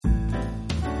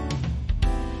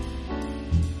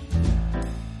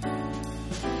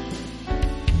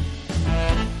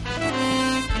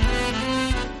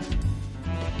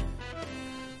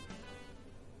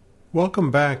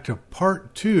Welcome back to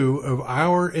part 2 of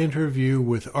our interview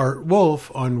with Art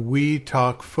Wolfe on We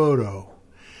Talk Photo.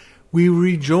 We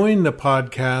rejoin the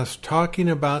podcast talking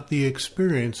about the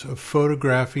experience of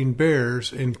photographing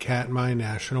bears in Katmai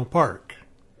National Park.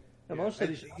 I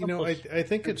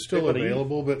think it's still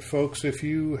available, but folks, if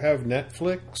you have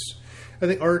Netflix, I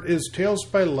think, Art, is Tales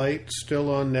by Light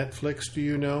still on Netflix, do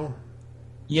you know?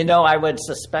 I would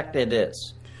suspect it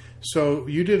is. So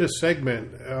you did a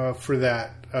segment for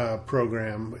that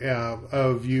program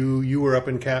of you were up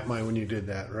in Katmai when you did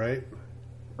that, right?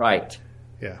 Right.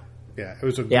 Yeah. It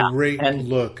was a great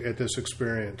look at this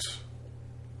experience.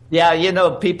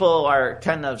 Yeah, people are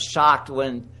kind of shocked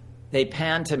when they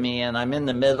pan to me and I'm in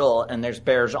the middle and there's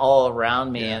bears all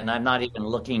around me and I'm not even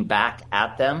looking back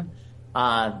at them.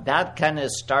 That kind of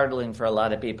is startling for a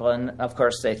lot of people. And, of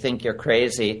course, they think you're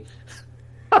crazy.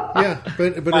 Yeah,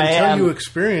 but until you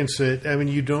experience it, I mean,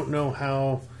 you don't know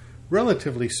how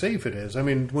relatively safe it is. I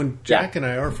mean, when Jack and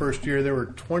I, our first year, there were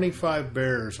 25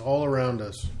 bears all around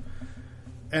us.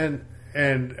 And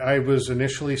I was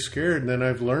initially scared, and then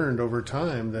I've learned over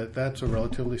time that that's a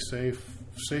relatively safe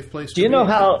place to be. Do you know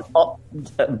how,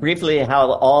 briefly,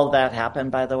 how all that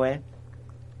happened, by the way?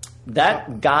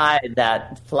 That guide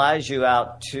that flies you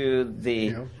out to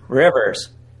the rivers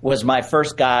was my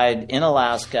first guide in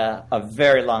Alaska a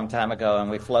very long time ago, and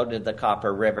we floated the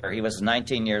Copper River. He was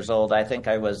 19 years old. I think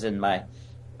I was in my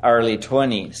early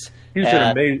 20s.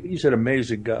 He's an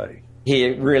amazing guy. He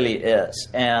really is.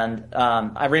 And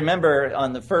I remember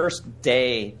on the first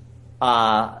day,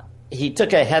 he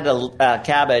took a head of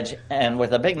cabbage and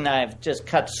with a big knife just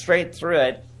cut straight through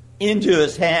it into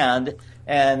his hand,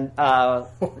 and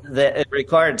it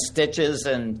required stitches,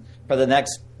 and for the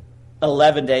next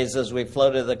 11 days as we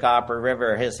floated the Copper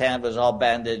River, his hand was all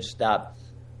bandaged up.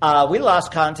 We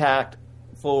lost contact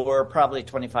for probably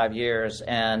 25 years,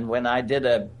 and when I did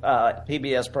a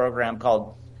PBS program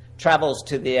called Travels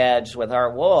to the Edge with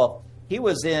Art Wolfe, he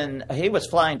was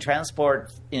flying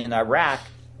transport in Iraq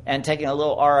and taking a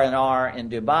little R&R in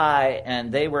Dubai,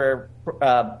 and they were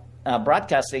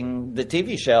broadcasting the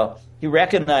TV show. He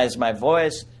recognized my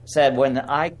voice, said, when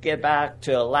I get back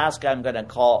to Alaska, I'm going to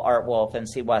call Art Wolfe and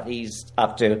see what he's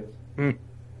up to.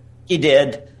 He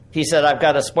did. He said, I've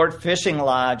got a sport fishing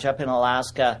lodge up in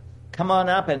Alaska. Come on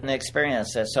up and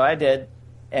experience it. So I did.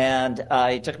 And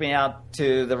he took me out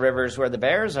to the rivers where the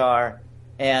bears are.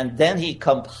 And then he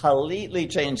completely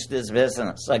changed his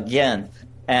business again.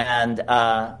 And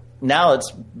now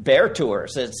it's bear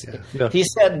tours. He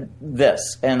said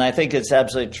this, and I think it's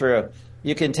absolutely true.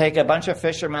 You can take a bunch of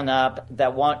fishermen up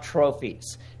that want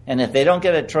trophies. And if they don't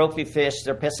get a trophy fish,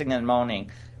 they're pissing and moaning.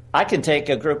 I can take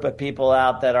a group of people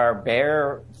out that are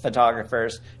bear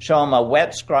photographers, show them a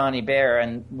wet, scrawny bear,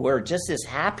 and we're just as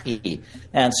happy.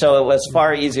 And so it was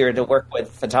far easier to work with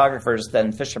photographers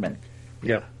than fishermen.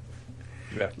 Yeah.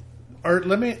 Art,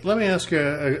 let me ask you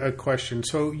a question.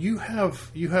 So you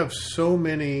have so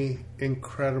many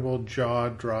incredible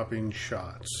jaw-dropping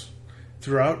shots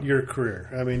throughout your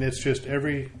career. I mean, it's just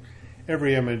every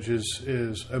image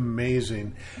is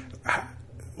amazing.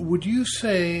 Would you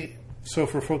say, so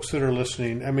for folks that are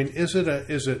listening, I mean, is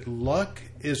it luck,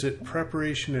 is it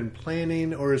preparation and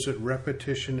planning, or is it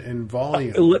repetition and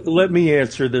volume? Let me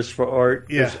answer this for Art.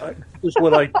 Yeah.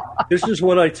 This is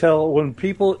what I tell when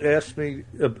people ask me,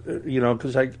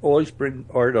 because I always bring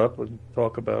Art up and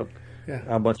talk about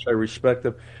how much I respect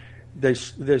him. They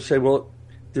say, well,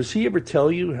 does he ever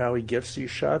tell you how he gets these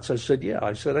shots? I said, yeah.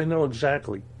 I said, I know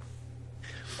exactly.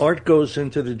 Art goes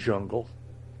into the jungle.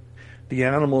 The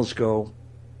animals go,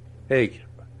 hey,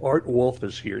 Art Wolfe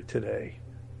is here today.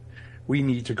 We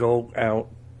need to go out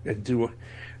and do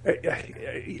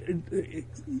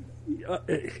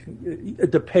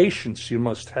the patience you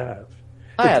must have.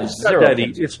 It's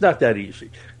not that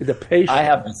easy. The patience. I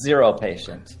have zero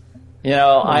patience.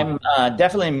 I'm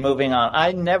definitely moving on.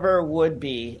 I never would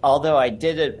be, although I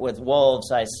did it with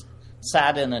wolves. I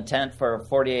sat in a tent for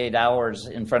 48 hours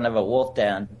in front of a wolf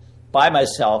den by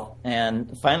myself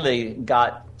and finally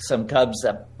got some cubs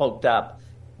that poked up.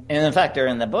 And in fact, they're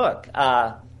in the book.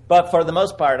 But for the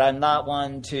most part, I'm not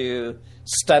one to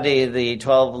study the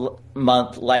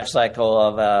 12-month life cycle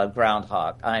of a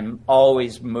groundhog. I'm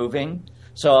always moving.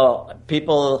 So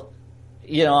people...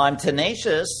 I'm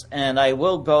tenacious, and I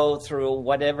will go through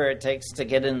whatever it takes to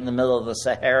get in the middle of the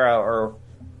Sahara or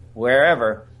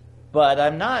wherever. But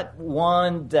I'm not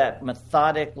one that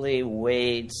methodically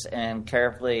waits and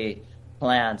carefully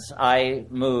plans. I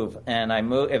move, and I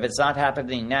move. If it's not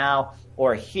happening now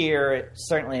or here,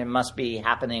 certainly it must be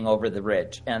happening over the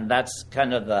ridge. And that's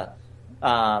kind of the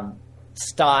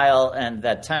style and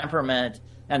the temperament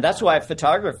And that's why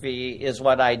photography is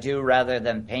what I do rather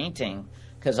than painting,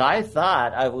 because I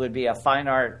thought I would be a fine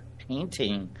art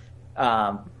painting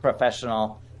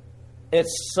professional.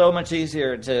 It's so much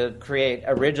easier to create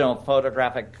original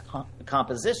photographic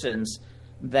compositions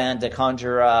than to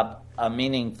conjure up a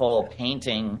meaningful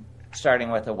painting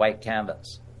starting with a white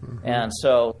canvas. Mm-hmm. And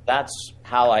so that's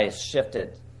how I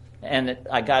shifted. And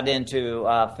I got into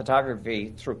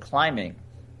photography through climbing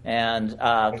and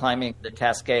climbing the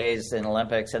Cascades and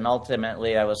Olympics. And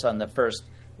ultimately, I was on the first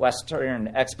Western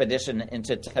expedition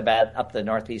into Tibet up the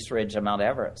northeast ridge of Mount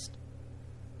Everest.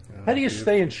 How do you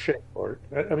stay in shape, Art?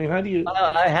 I mean, how do you...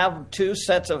 I have 2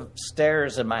 sets of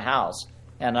stairs in my house,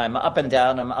 and I'm up and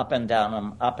down them, up and down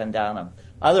them, up and down them.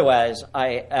 Otherwise,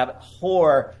 I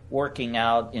abhor working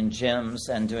out in gyms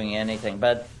and doing anything,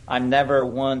 but I'm never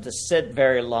one to sit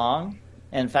very long.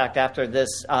 In fact, after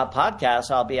this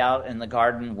podcast, I'll be out in the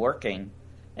garden working.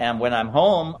 And when I'm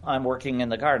home, I'm working in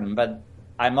the garden, but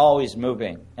I'm always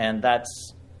moving. And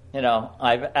that's,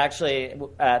 I've actually,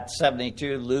 at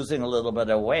 72, losing a little bit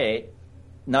of weight.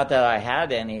 Not that I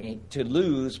had any to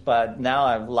lose, but now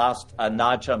I've lost a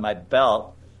notch on my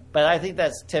belt. But I think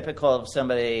that's typical of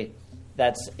somebody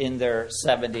that's in their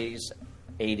 70s,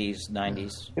 80s,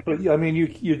 90s. But I mean,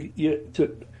 you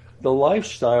took the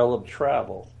lifestyle of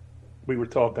travel. We were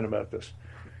talking about this.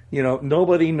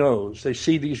 Nobody knows. They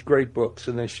see these great books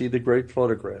and they see the great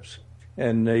photographs,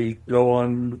 and they go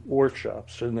on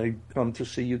workshops and they come to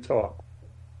see you talk.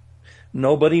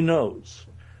 Nobody knows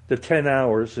the 10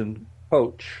 hours in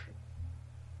coach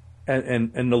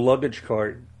and the luggage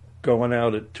cart going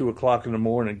out at 2:00 in the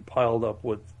morning piled up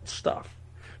with stuff.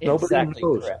 Exactly. Nobody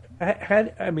knows.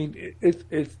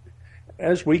 It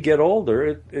as we get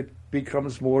older, it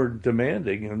becomes more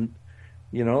demanding, and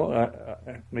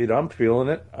I'm feeling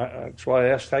it. That's why I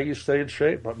asked how you stay in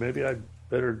shape. But maybe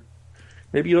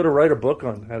you ought to write a book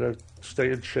on how to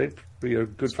stay in shape. Be a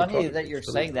good. It's funny that you're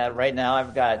saying that. Right now,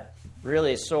 I've got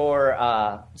really sore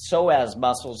psoas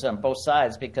muscles on both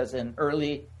sides because in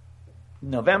early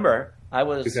November I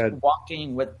was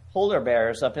walking with polar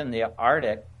bears up in the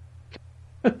Arctic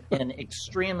in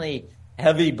extremely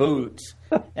heavy boots,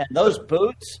 and those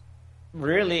boots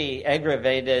really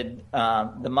aggravated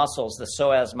the muscles, the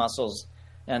psoas muscles.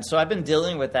 And so I've been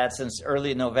dealing with that since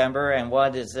early November. And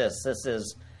what is this? This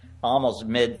is almost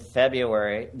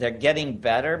mid-February. They're getting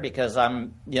better because I've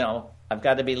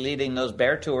got to be leading those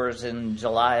bear tours in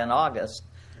July and August.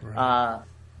 Right.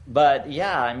 But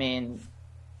yeah, I mean,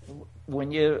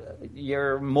 when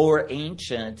you're more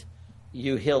ancient,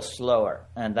 you heal slower.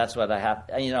 And that's what I have.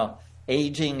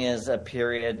 Aging is a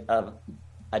period of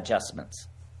adjustments.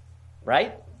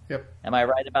 Right? Yep. Am I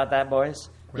right about that, boys?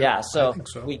 Right. Yeah. So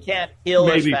we can't heal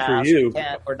Maybe as fast. For you.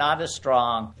 We're not as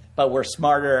strong, but we're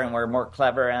smarter and we're more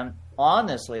clever. And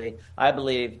honestly, I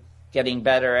believe getting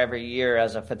better every year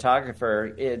as a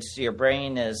photographer, your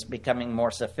brain is becoming more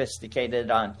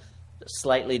sophisticated on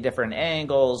slightly different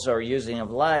angles or using of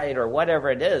light or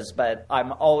whatever it is. But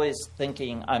I'm always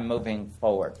thinking I'm moving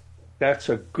forward. That's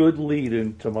a good lead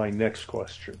into my next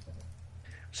question.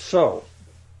 So,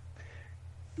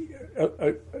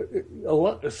 a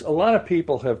lot of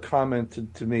people have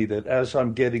commented to me that as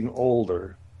I'm getting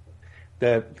older,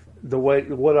 that the way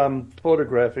what I'm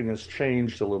photographing has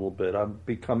changed a little bit. I'm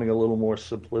becoming a little more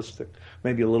simplistic,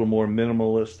 maybe a little more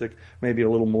minimalistic, maybe a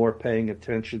little more paying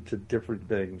attention to different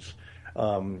things.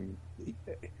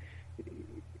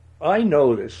 I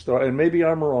noticed, and maybe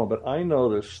I'm wrong, but I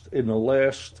noticed in the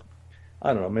last,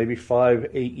 I don't know, maybe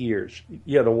 5-8 years,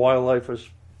 yeah, the wildlife is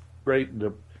great,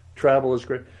 the travel is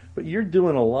great, but you're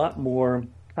doing a lot more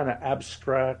kind of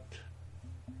abstract,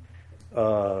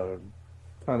 kind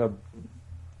of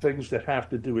things that have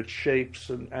to do with shapes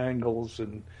and angles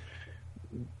and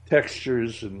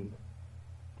textures, and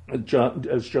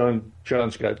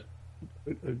John's got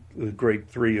a great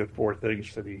 3 or 4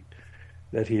 things that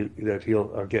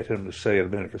I'll get him to say in a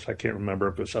minute, because I can't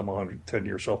remember because I'm 110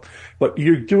 years old. But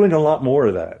you're doing a lot more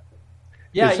of that.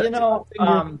 Yeah,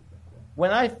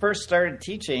 when I first started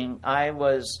teaching, I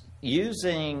was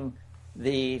using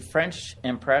the French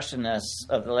Impressionists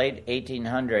of the late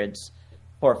 1800s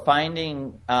for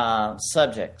finding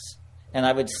subjects, and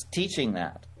I was teaching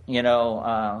that,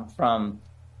 from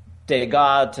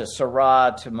Degas to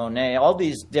Seurat to Monet, all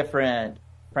these different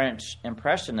French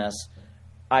Impressionists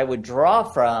I would draw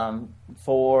from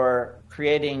for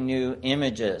creating new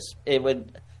images. It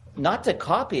would, not to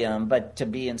copy them, but to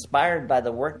be inspired by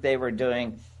the work they were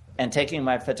doing and taking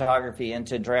my photography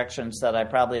into directions that I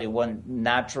probably wouldn't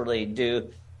naturally do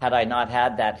had I not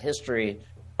had that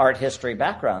art history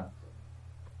background.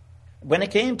 when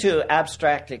it came to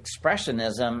abstract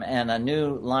expressionism and a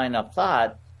new line of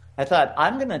thought, I thought,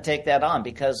 I'm going to take that on,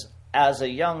 because as a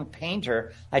young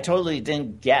painter, I totally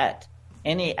didn't get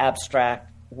any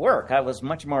abstract work. I was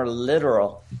much more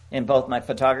literal in both my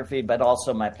photography but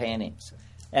also my paintings.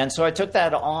 And so I took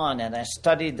that on and I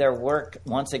studied their work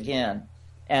once again.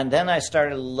 And then I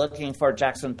started looking for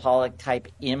Jackson Pollock type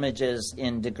images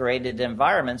in degraded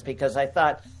environments, because I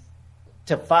thought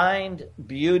to find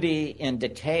beauty in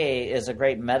decay is a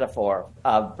great metaphor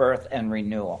of birth and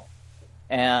renewal.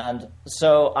 And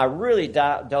so I really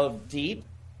dove deep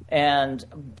and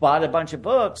bought a bunch of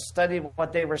books, studied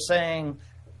what they were saying,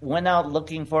 went out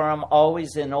looking for them,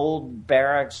 always in old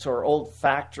barracks or old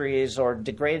factories or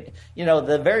degraded.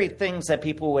 The very things that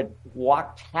people would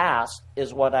walk past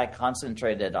is what I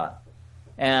concentrated on.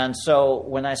 And so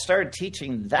when I started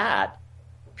teaching that,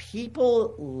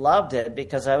 people loved it,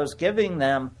 because I was giving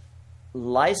them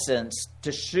license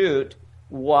to shoot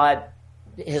what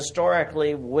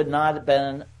historically would not have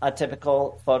been a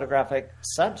typical photographic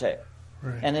subject.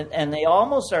 Right. And they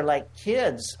almost are like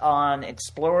kids on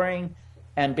exploring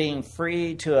and being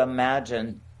free to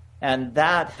imagine. And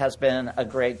that has been a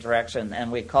great direction.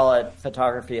 And we call it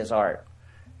photography as art.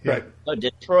 Right. So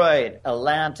Detroit,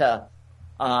 Atlanta,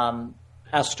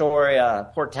 Astoria,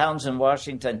 Port Townsend,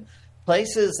 Washington,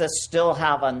 places that still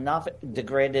have enough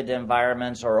degraded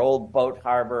environments or old boat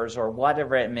harbors or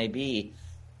whatever it may be.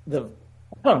 The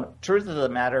truth of the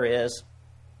matter is,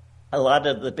 a lot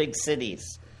of the big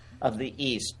cities of the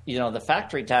East, the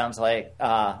factory towns like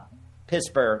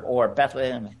Pittsburgh or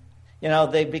Bethlehem,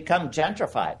 they've become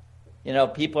gentrified.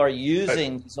 People are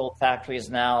using these old factories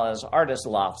now as artist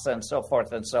lofts and so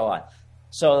forth and so on.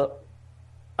 So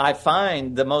I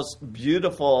find the most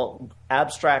beautiful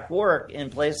abstract work in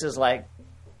places like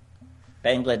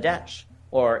Bangladesh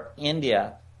or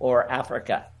India or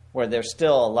Africa, where there's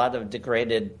still a lot of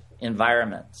degraded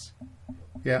environments.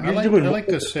 Yeah, I like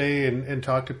to say and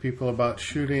talk to people about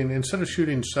shooting, instead of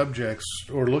shooting subjects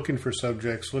or looking for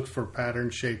subjects, look for pattern,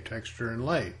 shape, texture, and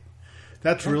light.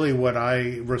 That's really what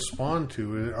I respond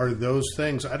to, are those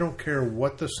things. I don't care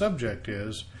what the subject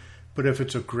is, but if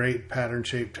it's a great pattern,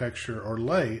 shape, texture, or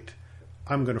light,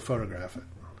 I'm going to photograph it.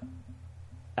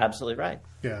 Absolutely right.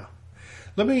 Yeah.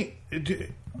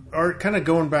 Art, kind of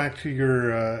going back to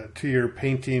your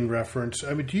painting reference,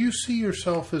 I mean, do you see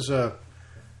yourself as a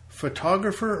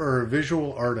photographer or a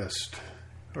visual artist?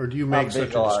 Or do you make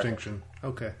such a distinction?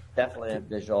 Okay. Definitely a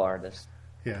visual artist.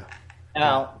 Yeah.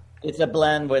 Now, it's a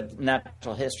blend with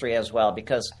natural history as well,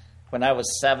 because when I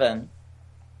was 7,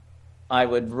 I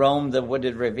would roam the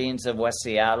wooded ravines of West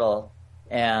Seattle,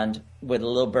 and with a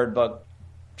little bird book,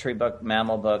 tree book,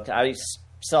 mammal book, I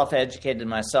self-educated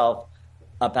myself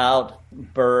about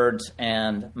birds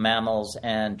and mammals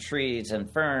and trees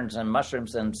and ferns and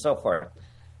mushrooms and so forth.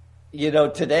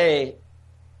 Today,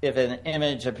 if an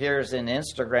image appears in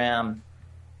Instagram,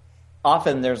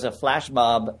 often there's a flash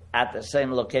mob at the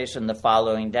same location the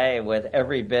following day with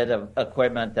every bit of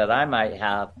equipment that I might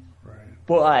have. Right.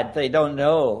 But they don't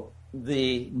know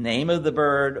the name of the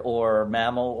bird or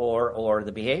mammal or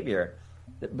the behavior.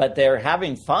 But they're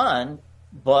having fun,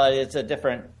 but it's a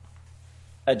different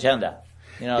agenda.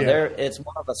 It's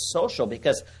more of a social,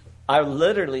 because I've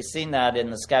literally seen that in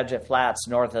the Skagit Flats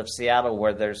north of Seattle,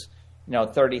 where there's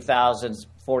 30,000,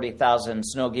 40,000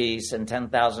 snow geese and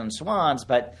 10,000 swans,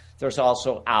 but there's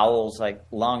also owls, like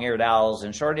long-eared owls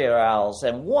and short-eared owls.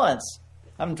 And once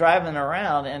I'm driving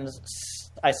around and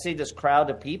I see this crowd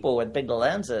of people with big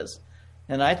lenses,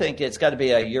 and I think it's got to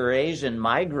be a Eurasian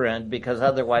migrant, because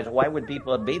otherwise why would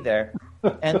people be there?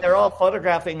 And they're all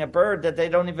photographing a bird that they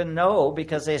don't even know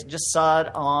because they just saw it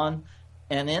on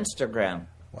an Instagram.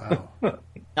 Wow.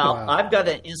 Now, wow. I've got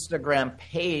an Instagram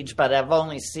page, but I've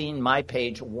only seen my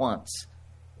page once.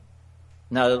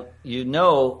 Now,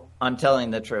 I'm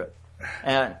telling the truth.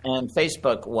 And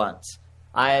Facebook once.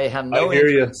 I have no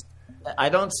interest. I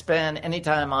don't spend any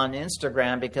time on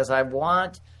Instagram because I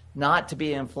want not to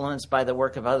be influenced by the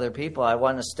work of other people. I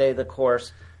want to stay the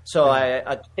course. So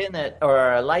I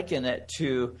liken it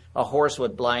to a horse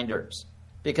with blinders.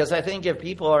 Because I think if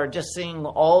people are just seeing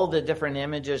all the different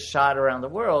images shot around the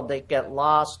world, they get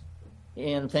lost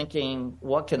in thinking,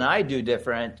 what can I do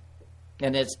different?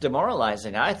 And it's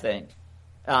demoralizing, I think.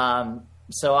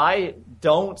 So I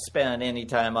don't spend any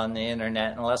time on the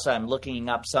internet unless I'm looking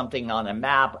up something on a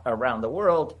map around the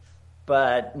world,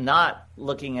 but not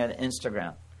looking at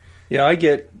Instagram. Yeah,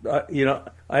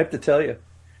 I have to tell you,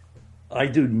 I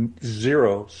do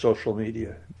zero social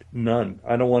media, none.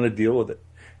 I don't want to deal with it.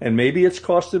 And maybe it's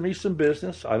costing me some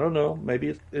business. I don't know. Maybe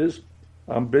it is.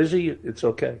 I'm busy. It's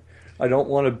okay. I don't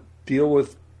want to deal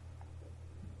with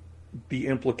the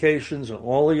implications and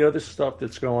all the other stuff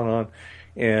that's going on.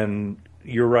 And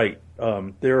you're right.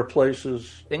 There are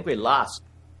places. I think we lost.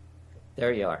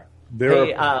 There you are.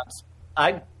 There are.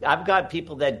 I've got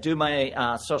people that do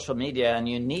my social media, and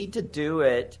you need to do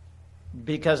it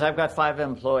because I've got 5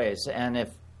 employees. And if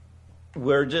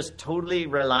we're just totally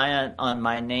reliant on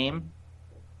my name,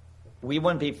 we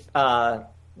wouldn't be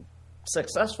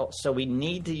successful. So we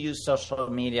need to use social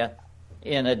media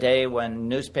in a day when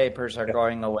newspapers are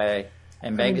going away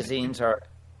and magazines are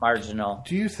marginal.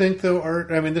 Do you think, though,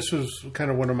 Art, I mean, this was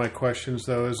kind of one of my questions,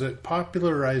 though, is it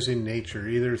popularizing nature,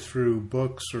 either through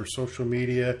books or social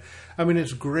media? I mean,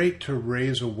 it's great to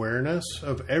raise awareness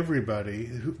of everybody,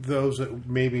 those that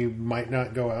maybe might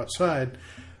not go outside,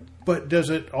 but does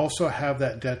it also have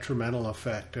that detrimental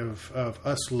effect of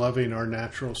us loving our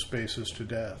natural spaces to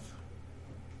death?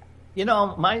 You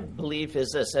know, my belief is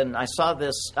this, and I saw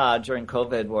this during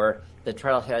COVID, where the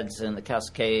trailheads in the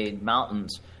Cascade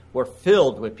Mountains were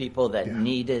filled with people that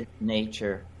needed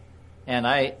nature. And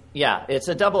it's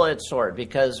a double-edged sword,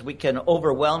 because we can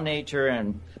overwhelm nature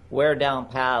and wear down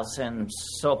paths and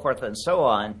so forth and so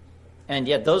on. And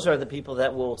yet those are the people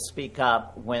that will speak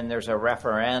up when there's a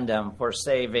referendum for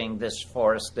saving this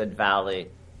forested valley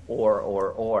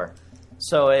or.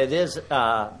 So it is,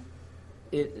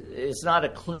 it's not a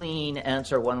clean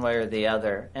answer one way or the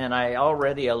other. And I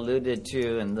already alluded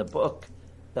to in the book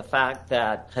the fact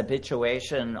that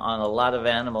habituation on a lot of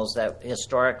animals that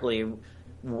historically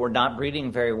were not breeding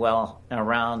very well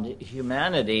around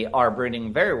humanity are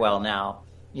breeding very well now.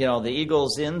 You know, the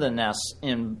eagles in the nests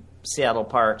in Seattle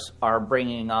parks are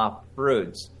bringing off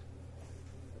broods.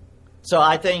 So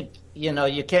I think, you know,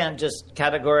 you can't just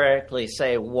categorically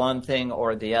say one thing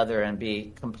or the other and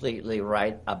be completely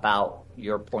right about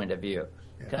your point of view,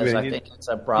 because I think it's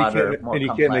a broader, more and you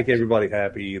complex. can't make everybody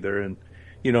happy either. And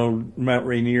you know, Mount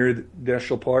Rainier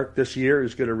National Park this year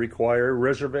is going to require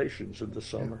reservations in the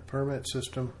summer. Permit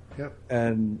system. Yep.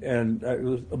 And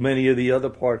many of the other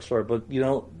parks are, but you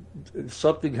know,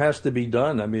 something has to be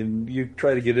done. I mean, you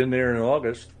try to get in there in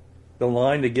August, the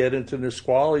line to get into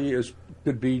Nisqually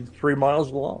could be 3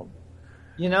 miles long.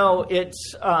 You know,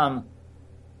 it's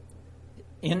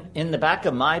in the back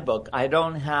of my book, I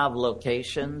don't have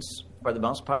locations for the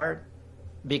most part,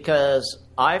 because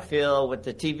I feel with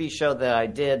the TV show that I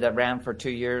did that ran for 2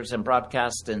 years and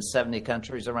broadcast in 70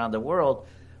 countries around the world,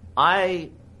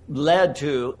 I led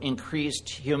to increased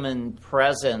human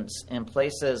presence in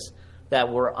places that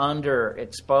were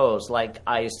underexposed, like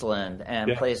Iceland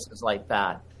and places like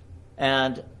that.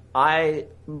 And I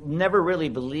never really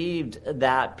believed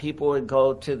that people would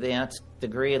go to the nth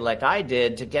degree like I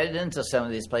did to get into some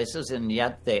of these places, and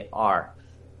yet they are.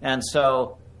 And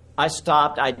so I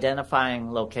stopped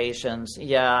identifying locations.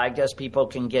 Yeah, I guess people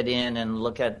can get in and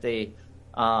look at the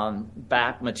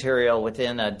back material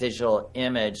within a digital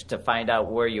image to find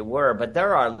out where you were. But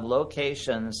there are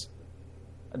locations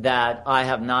that I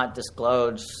have not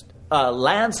disclosed,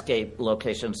 landscape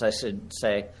locations, I should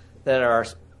say, that are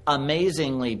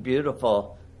amazingly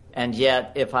beautiful. And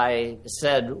yet, if I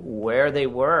said where they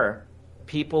were,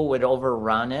 people would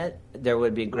overrun it. There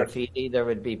would be graffiti, there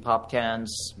would be pop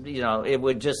cans, you know, it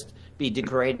would just be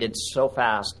degraded so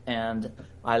fast. And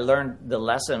I learned the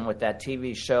lesson with that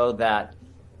TV show that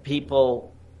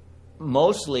people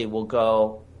mostly will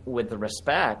go with the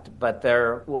respect, but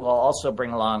there will also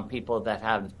bring along people that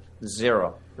have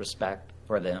zero respect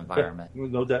for the environment.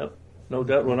 No doubt. No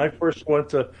doubt. When I first went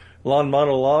to Lon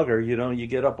Monologer, you know, you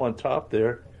get up on top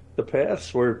there, the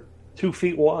paths were 2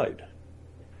 feet wide.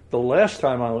 The last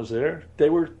time I was there, they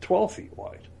were 12 feet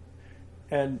wide.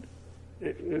 And,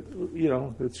 you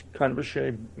know, it's kind of a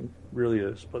shame. It really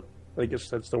is. But I guess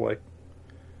that's the way.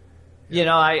 You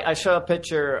know, I show a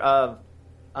picture of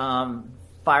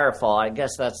Firefall. I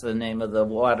guess that's the name of the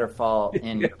waterfall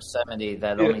in Yosemite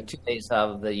that only 2 days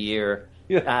out of the year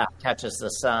catches the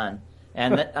sun.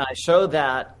 And I show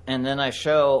that, and then I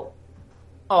show,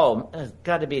 it's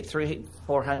got to be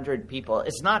 300-400 people.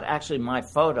 It's not actually my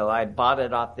photo. I bought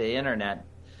it off the internet.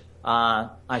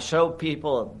 I show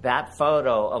people that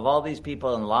photo of all these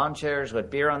people in lawn chairs with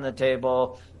beer on the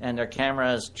table and their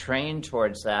cameras trained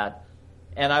towards that.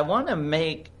 And I want to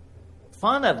make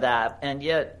fun of that, and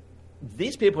yet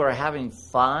these people are having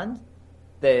fun.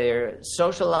 They're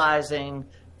socializing.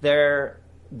 They're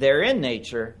in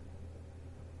nature.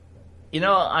 You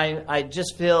know, I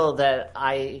just feel that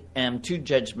I am too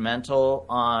judgmental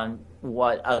on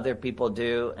what other people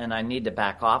do, and I need to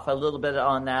back off a little bit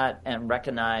on that and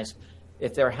recognize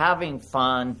if they're having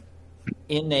fun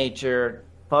in nature,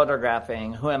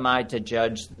 photographing, who am I to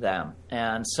judge them?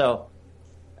 And so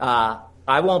I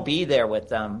won't be there with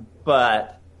them,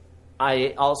 but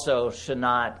I also should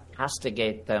not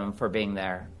castigate them for being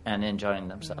there and enjoying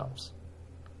themselves.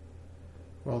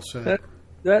 Well said.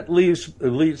 That leads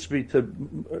me to,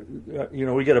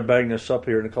 we got to bang this up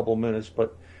here in a couple of minutes,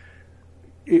 but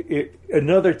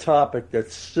another topic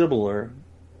that's similar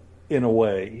in a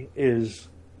way is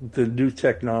the new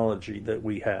technology that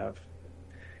we have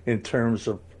in terms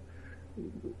of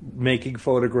making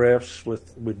photographs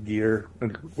with gear.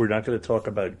 And we're not going to talk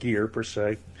about gear per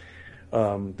se.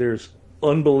 There's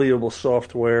unbelievable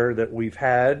software that we've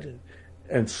had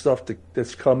and stuff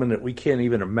that's coming that we can't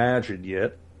even imagine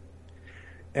yet.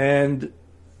 And,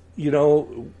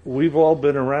 we've all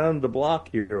been around the block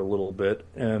here a little bit,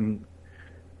 and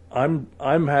I'm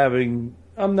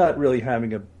not really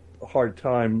having a hard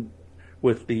time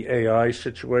with the AI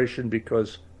situation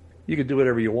because you can do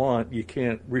whatever you want. You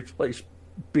can't replace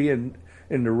being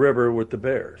in the river with the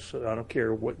bears. So I don't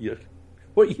care what you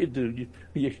do.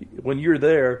 When you're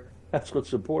there, that's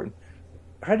what's important.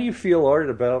 How do you feel, Art,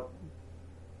 about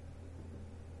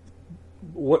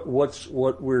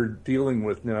what we're dealing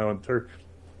with now in terms?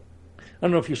 I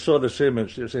don't know if you saw this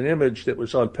image. There's an image that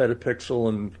was on Petapixel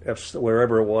and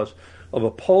wherever it was of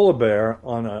a polar bear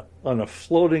on a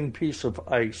floating piece of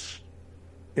ice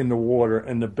in the water,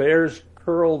 and the bear's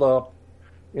curled up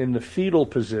in the fetal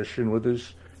position with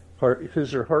his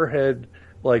or her head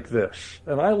like this.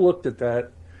 And I looked at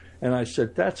that and I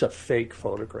said, that's a fake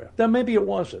photograph. Now maybe it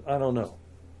wasn't. I don't know.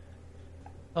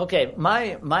 Okay,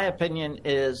 my opinion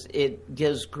is it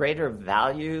gives greater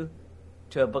value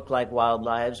to a book like Wild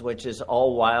Lives, which is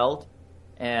all wild.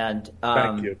 And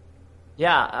thank you.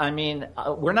 Yeah, I mean,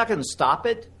 we're not going to stop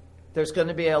it. There's going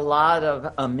to be a lot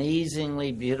of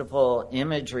amazingly beautiful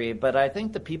imagery, but I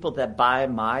think the people that buy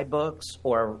my books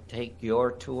or take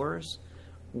your tours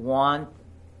want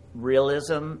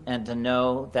realism and to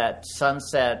know that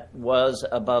sunset was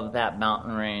above that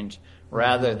mountain range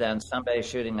rather than somebody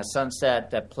shooting a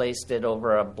sunset that placed it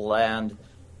over a bland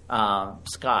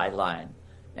skyline.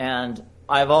 And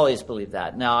I've always believed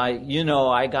that. Now,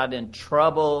 I got in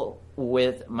trouble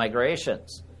with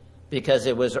migrations because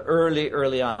it was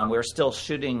early on. We were still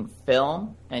shooting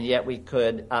film, and yet we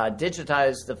could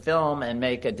digitize the film and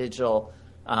make a digital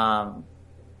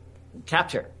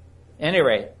capture.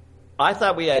 Anyway, I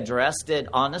thought we addressed it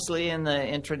honestly in the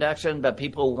introduction, but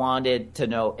people wanted to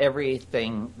know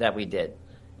everything that we did.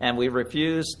 And we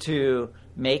refused to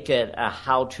make it a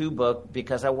how-to book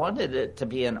because I wanted it to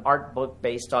be an art book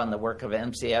based on the work of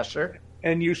M.C. Escher.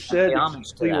 And you said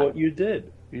exactly what you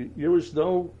did. There was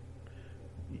no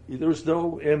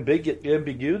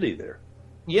ambiguity there.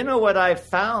 You know what I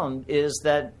found is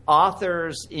that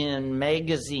authors in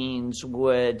magazines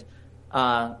would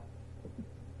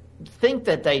think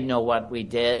that they know what we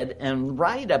did and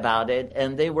write about it,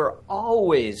 and they were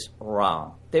always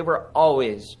wrong.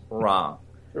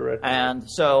 Correct. And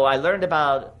so I learned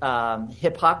about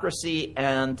hypocrisy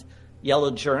and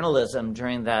yellow journalism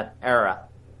during that era.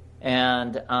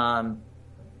 And,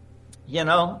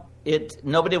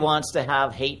 nobody wants to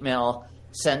have hate mail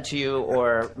sent to you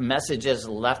or messages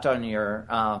left on your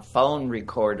phone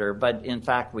recorder. But in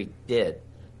fact, we did,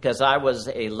 because I was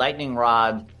a lightning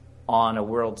rod on a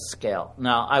world scale.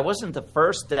 Now, I wasn't the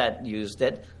first that used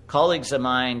it. Colleagues of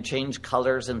mine changed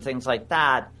colors and things like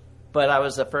that. But I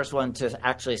was the first one to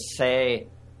actually say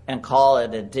and call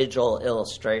it a digital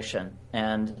illustration.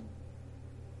 And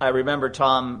I remember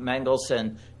Tom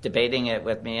Mangelson debating it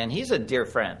with me, and he's a dear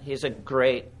friend. He's a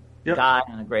great guy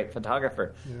and a great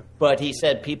photographer. Yep. But he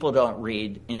said people don't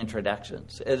read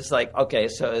introductions. It's like, okay,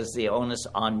 so is the onus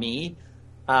on me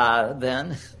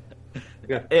then?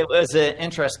 Yeah. It was an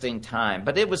interesting time.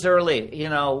 But it was early,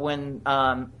 when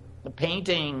the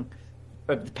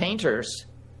painters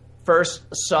first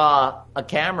saw a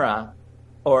camera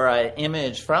or an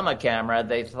image from a camera,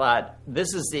 they thought,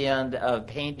 this is the end of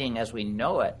painting as we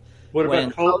know it. What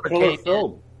about color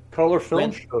film? Color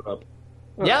film showed up.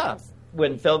 Oh. Yeah,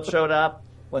 when film showed up,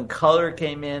 when color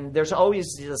came in, there's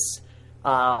always this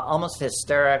almost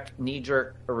hysteric,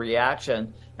 knee-jerk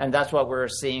reaction, and that's what we're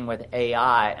seeing with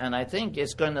AI. And I think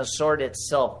it's going to sort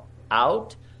itself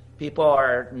out. People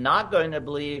are not going to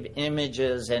believe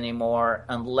images anymore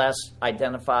unless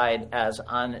identified as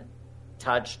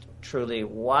untouched, truly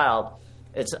wild.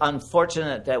 It's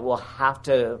unfortunate that we'll have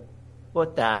to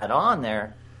put that on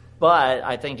there, but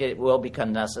I think it will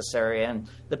become necessary. And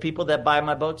the people that buy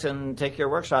my books and take your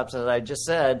workshops, as I just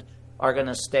said, are going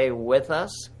to stay with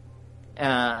us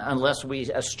unless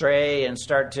we astray and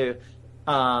start to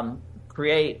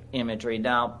create imagery.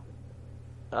 Now,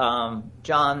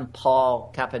 John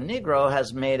Paul Caponegro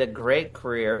has made a great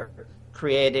career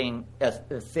creating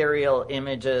ethereal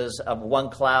images of one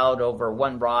cloud over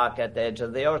one rock at the edge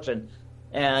of the ocean.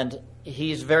 And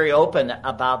he's very open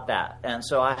about that. And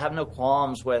so I have no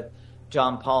qualms with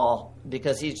John Paul,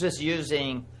 because he's just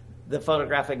using the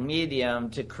photographic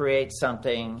medium to create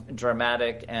something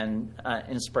dramatic and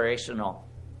inspirational.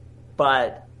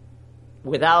 But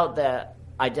without that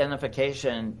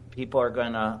identification, people are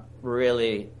going to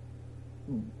really,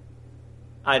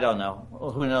 I don't know,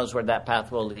 who knows where that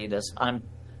path will lead us.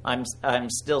 I'm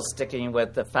still sticking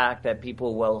with the fact that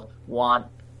people will want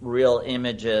real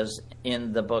images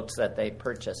in the books that they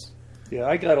purchase. Yeah,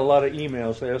 I got a lot of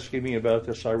emails asking me about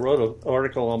this. I wrote an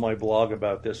article on my blog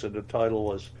about this, and the title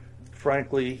was,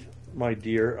 "Frankly, my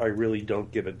dear, I really don't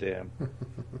give a damn."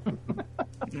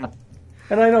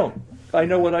 And I don't. I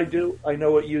know what I do. I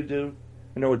know what you do.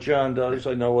 I know what John does.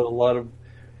 I know what a lot of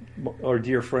our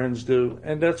dear friends do.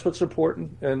 And that's what's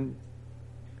important. And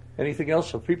anything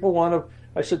else. If people want to,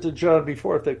 I said to John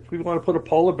before, if people want to put a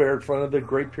polar bear in front of the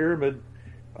Great Pyramid,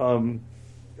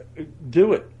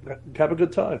 do it. Have a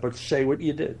good time. But say what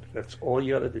you did. That's all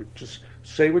you got to do. Just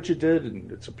say what you did,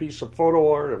 and it's a piece of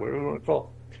photo art or whatever you want to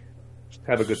call it. Just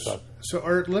have a good time. So,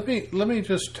 Art, let me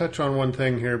just touch on one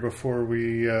thing here before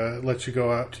we let you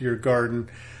go out to your garden.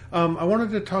 I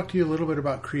wanted to talk to you a little bit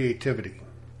about creativity.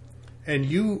 And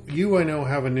you I know,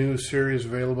 have a new series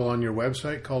available on your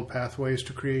website called Pathways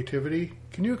to Creativity.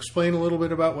 Can you explain a little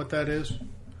bit about what that is?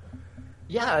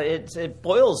 Yeah, it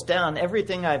boils down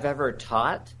everything I've ever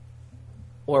taught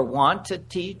or want to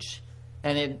teach.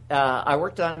 And I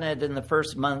worked on it in the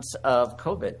first months of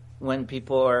COVID, when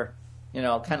people are,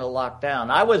 kind of locked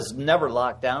down. I was never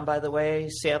locked down, by the way.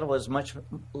 Seattle was much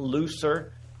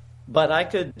looser. But I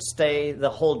could stay the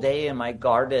whole day in my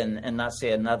garden and not see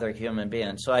another human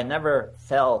being. So I never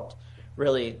felt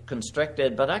really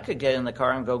constricted, but I could get in the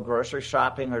car and go grocery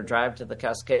shopping or drive to the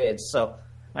Cascades. So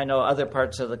I know other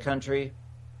parts of the country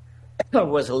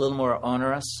was a little more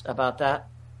onerous about that.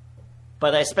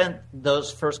 But I spent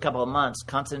those first couple of months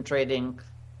concentrating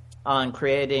on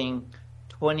creating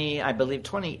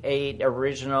 28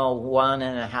 original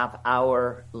 1.5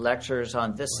 hour lectures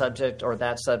on this subject or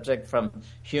that subject, from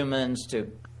humans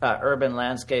to urban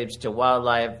landscapes to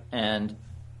wildlife and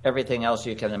everything else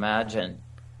you can imagine.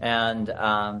 And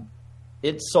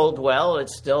it sold well.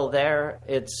 It's still there.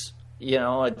 It's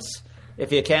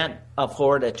if you can't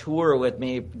afford a tour with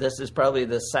me, this is probably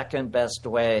the second best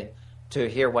way to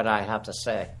hear what I have to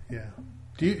say. Yeah.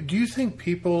 Do you think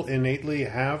people innately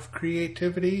have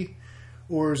creativity?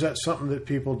 Or is that something that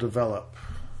people develop?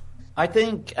 I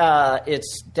think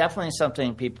it's definitely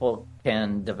something people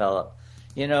can develop.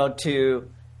 To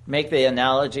make the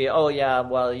analogy, oh, yeah,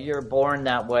 well, you're born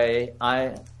that way.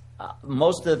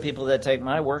 Most of the people that take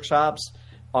my workshops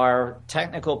are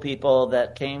technical people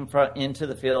that came into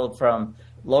the field from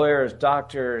lawyers,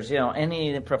 doctors,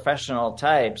 any professional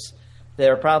types.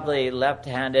 They're probably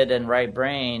left-handed and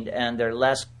right-brained, and they're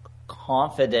less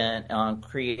confident on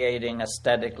creating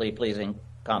aesthetically pleasing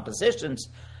compositions.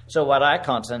 So what I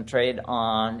concentrate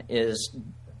on is,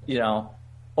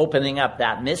 opening up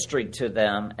that mystery to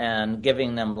them and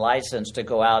giving them license to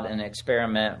go out and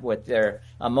experiment with their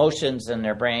emotions in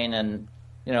their brain and,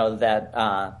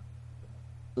 that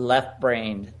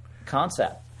left-brained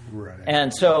concept. Right.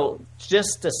 And so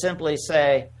just to simply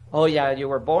say, oh, yeah, you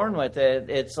were born with it.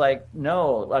 It's like,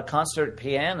 no, a concert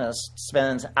pianist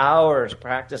spends hours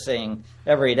practicing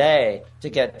every day to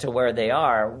get to where they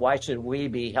are. Why should we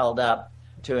be held up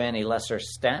to any lesser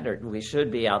standard? We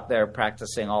should be out there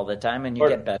practicing all the time, and you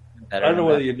get better and better. I don't know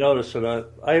whether you noticed it.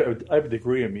 I have a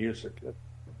degree in music.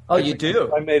 Oh, you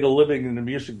do? I made a living in the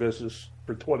music business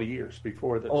for 20 years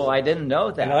before this. Oh, I didn't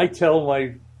know that. And I tell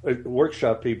my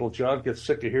workshop people, John gets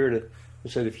sick of hearing it, I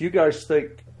said, if you guys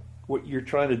think what you're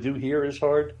trying to do here is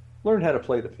hard, learn how to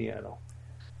play the piano.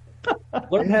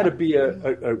 Learn how to be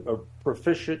a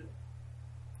proficient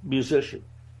musician.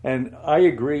 And I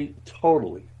agree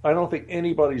totally. I don't think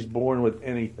anybody's born with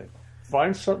anything.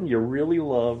 Find something you really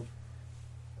love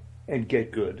and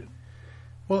get good.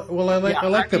 Well, I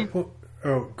like the point.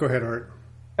 Oh, go ahead, Art.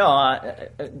 No,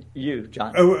 you,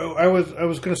 John. Oh, I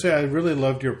was going to say, I really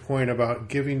loved your point about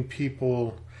giving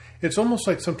people. It's almost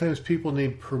like sometimes people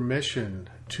need permission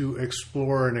to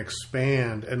explore and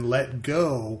expand and let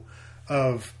go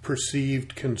of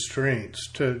perceived constraints,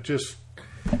 to just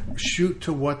shoot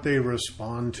to what they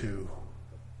respond to.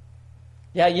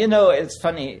 Yeah, it's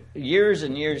funny. Years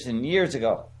and years and years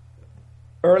ago,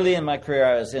 early in my career,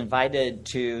 I was invited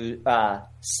to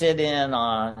sit in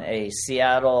on a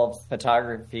Seattle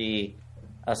Photography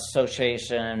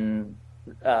Association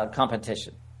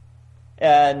competition.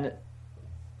 And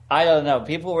I don't know.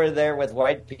 People were there with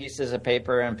white pieces of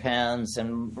paper and pens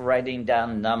and writing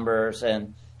down numbers,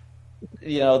 and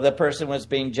the person was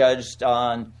being judged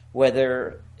on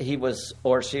whether he was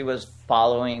or she was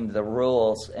following the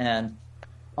rules. And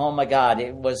oh my God,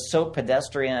 it was so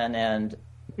pedestrian and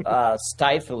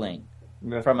stifling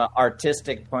from an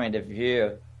artistic point of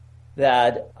view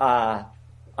that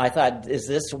I thought, is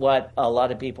this what a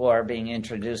lot of people are being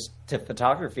introduced to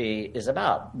photography is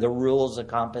about? The rules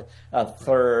of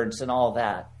thirds and all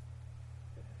that.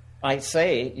 I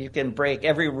say you can break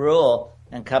every rule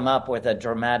and come up with a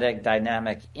dramatic,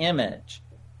 dynamic image.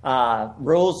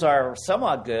 Rules are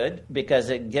somewhat good because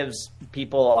it gives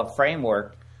people a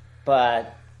framework,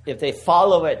 but if they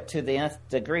follow it to the nth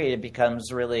degree, it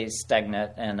becomes really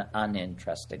stagnant and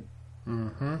uninteresting.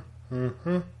 Mm-hmm.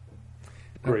 Mm-hmm.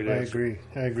 Great I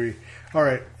agree. All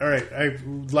right.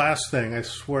 Last thing, I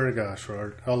swear to gosh,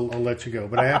 Art, I'll let you go,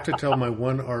 but I have to tell my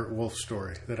one Art Wolfe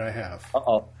story that I have.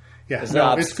 Uh-oh. Yeah,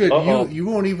 no, it's good. You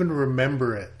won't even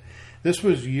remember it. This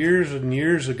was years and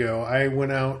years ago. I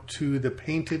went out to the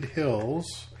Painted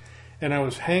Hills, and I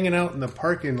was hanging out in the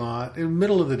parking lot in the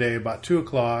middle of the day, about 2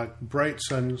 o'clock, bright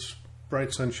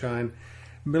sunshine.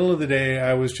 Middle of the day,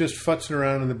 I was just futzing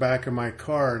around in the back of my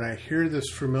car, and I hear this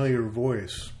familiar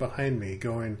voice behind me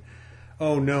going,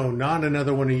 "Oh no, not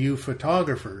another one of you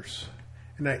photographers."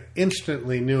 And I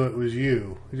instantly knew it was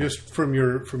you, just from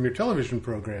your television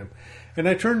program. And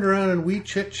I turned around and we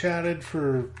chit-chatted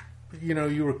for,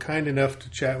 you were kind enough to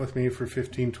chat with me for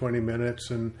 15, 20 minutes,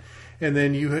 and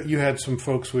then you had some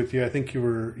folks with you. I think you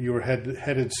were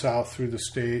headed south through the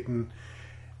state, and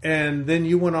then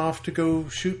you went off to go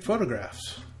shoot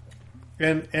photographs.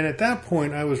 And at that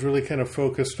point, I was really kind of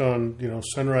focused on,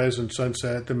 sunrise and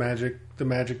sunset, the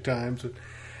magic times.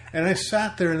 And I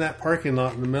sat there in that parking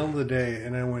lot in the middle of the day,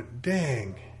 and I went,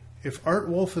 dang, if Art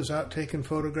Wolfe is out taking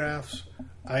photographs,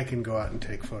 I can go out and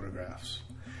take photographs.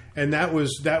 And that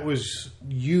was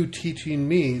you teaching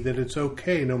me that it's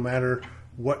okay, no matter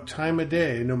what time of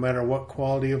day, no matter what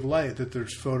quality of light, that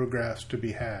there's photographs to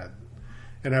be had.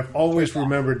 And I've always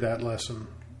remembered that lesson.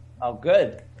 Oh,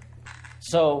 good.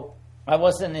 So I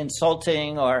wasn't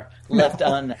insulting or left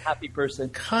unhappy person.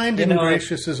 Kind and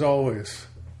gracious as always.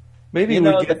 Maybe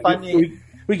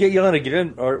we get you on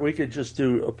again, or we could just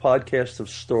do a podcast of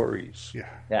stories.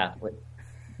 Yeah.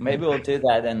 Maybe we'll do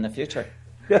that in the future.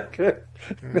 Yeah, good.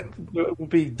 It will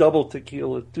be double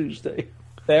tequila Tuesday.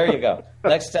 There you go.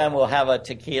 Next time we'll have a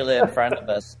tequila in front of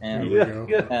us, and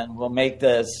we'll make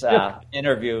this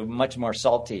interview much more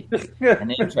salty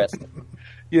and interesting.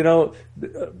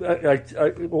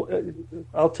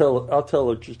 I'll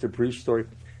tell just a brief story.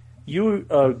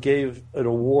 You gave an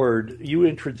award. You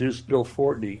introduced Bill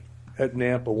Fortney at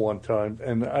Nampa one time,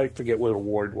 and I forget what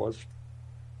award was.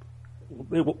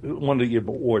 One of the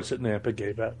awards that Nampa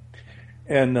gave out,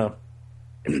 and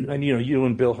you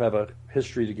and Bill have a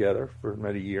history together for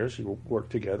many years. You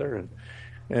worked together,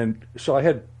 and so I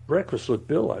had breakfast with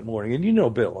Bill that morning.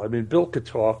 And Bill. I mean, Bill could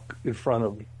talk in front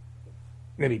of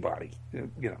anybody.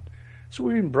 So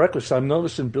we're eating breakfast. I'm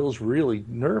noticing Bill's really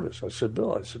nervous. I said,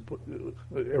 Bill,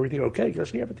 everything okay? He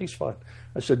goes, yeah, everything's fine.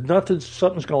 I said,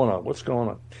 something's going on. What's going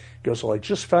on? He goes, well, I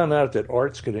just found out that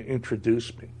Art's going to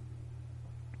introduce me.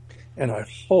 And I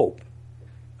hope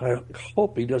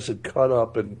he doesn't cut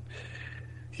up and,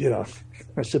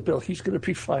 I said, Bill, he's going to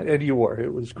be fine. And you were.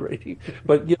 It was great.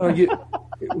 But,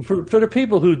 for the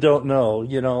people who don't know,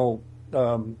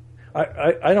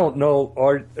 I don't know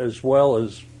Art as well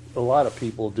as a lot of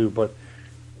people do, but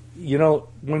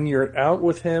when you're out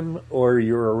with him or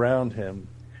you're around him,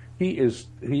 he's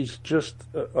just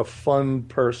a fun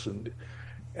person.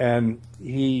 And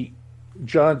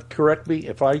John, correct me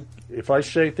if I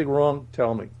say anything wrong,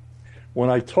 tell me. When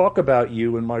I talk about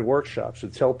you in my workshops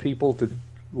and tell people to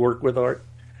work with Art,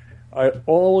 I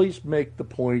always make the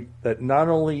point that not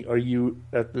only are you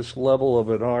at this level of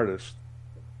an artist,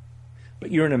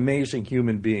 but you're an amazing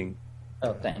human being.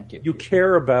 Oh, thank you. You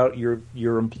care about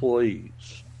your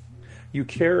employees. You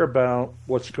care about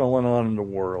what's going on in the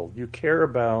world. You care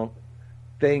about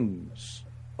things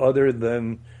other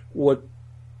than what,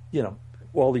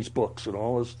 all these books and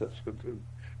all this stuff.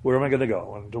 Where am I going to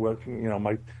go? And what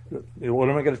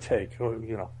am I going to take?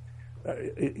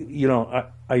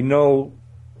 I know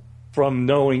from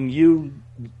knowing you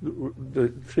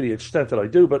to the extent that I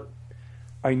do, but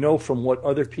I know from what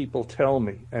other people tell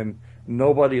me, and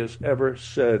nobody has ever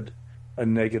said a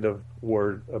negative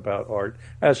word about Art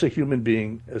as a human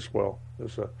being as well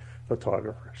as a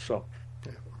photographer. So,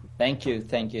 thank you.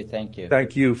 Thank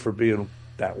you for being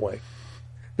that way.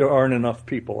 There aren't enough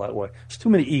people that way. There's too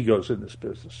many egos in this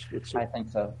business. I think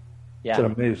so. Yeah, it's an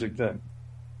amazing thing.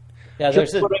 Yeah,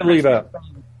 there's a what I leave out.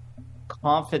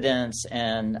 Confidence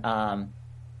and,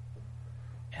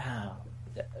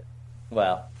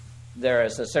 well, there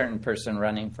is a certain person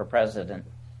running for president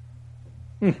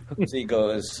whose ego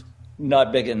is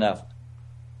not big enough.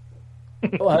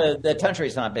 Well, the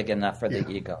country's not big enough for the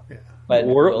ego. Yeah. But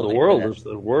the world is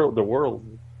the world.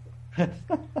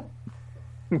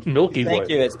 Milky Way. Thank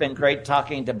you. It's been great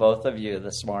talking to both of you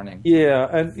this morning. Yeah,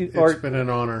 and it's been an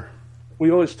honor. We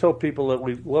always tell people that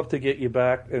we'd love to get you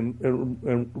back, and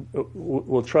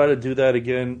we'll try to do that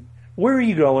again. Where are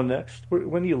you going next?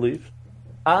 When do you leave?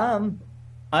 I'm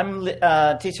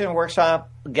teaching a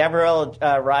workshop. Gabrielle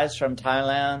arrives from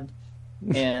Thailand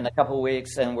in a couple of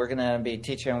weeks, and we're going to be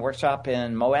teaching a workshop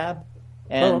in Moab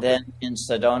and then in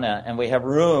Sedona. And we have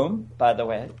room, by the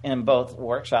way, in both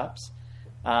workshops.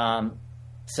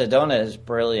 Sedona is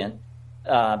brilliant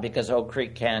because Oak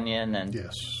Creek Canyon and good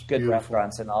beautiful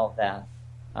restaurants and all of that.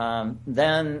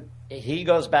 Then he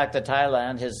goes back to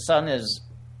Thailand. His son is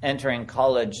entering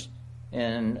college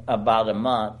in about a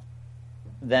month.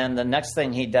 Then the next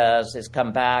thing he does is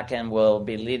come back and we'll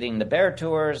be leading the bear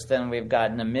tours. Then we've got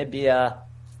Namibia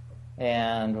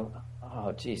and,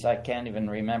 I can't even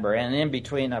remember. And in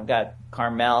between, I've got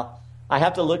Carmel. I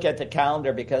have to look at the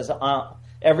calendar because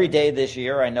every day this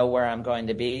year I know where I'm going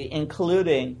to be,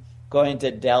 including going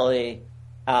to Delhi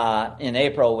in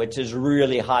April, which is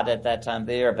really hot at that time of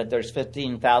the year. But there's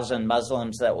 15,000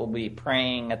 Muslims that will be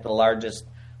praying at the largest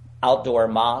outdoor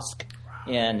mosque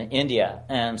in India.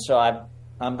 And so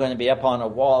I'm going to be up on a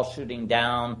wall shooting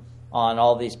down on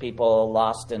all these people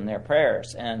lost in their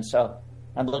prayers. And so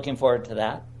I'm looking forward to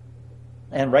that.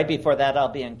 And right before that, I'll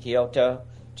be in Kyoto,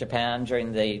 Japan,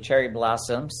 during the cherry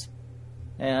blossoms.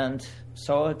 And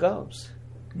so it goes.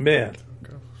 Man.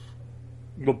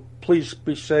 Well, please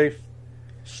be safe.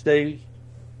 Stay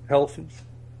healthy.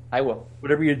 I will.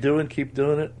 Whatever you're doing, keep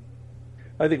doing it.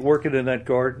 I think working in that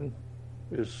garden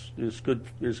is good.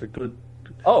 Is a good.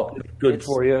 Good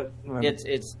for you.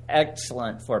 It's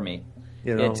excellent for me.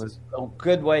 It's a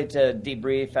good way to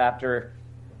debrief after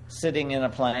sitting in a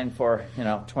plane for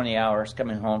 20 hours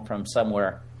coming home from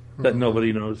somewhere that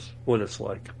nobody knows what it's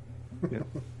like. Yeah.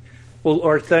 Well,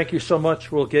 Art, thank you so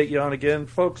much. We'll get you on again,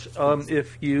 folks.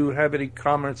 If you have any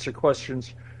comments or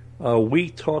questions,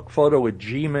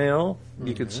 wetalkphoto@gmail.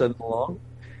 You can send them along.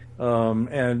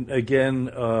 And again,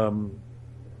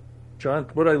 John,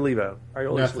 what did I leave out? I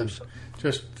always leave something.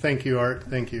 Just thank you, Art.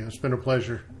 Thank you. It's been a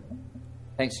pleasure.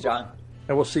 Thanks, John.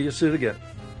 And we'll see you soon again.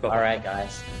 Bye-bye. All right,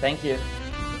 guys. Thank you.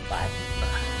 Bye.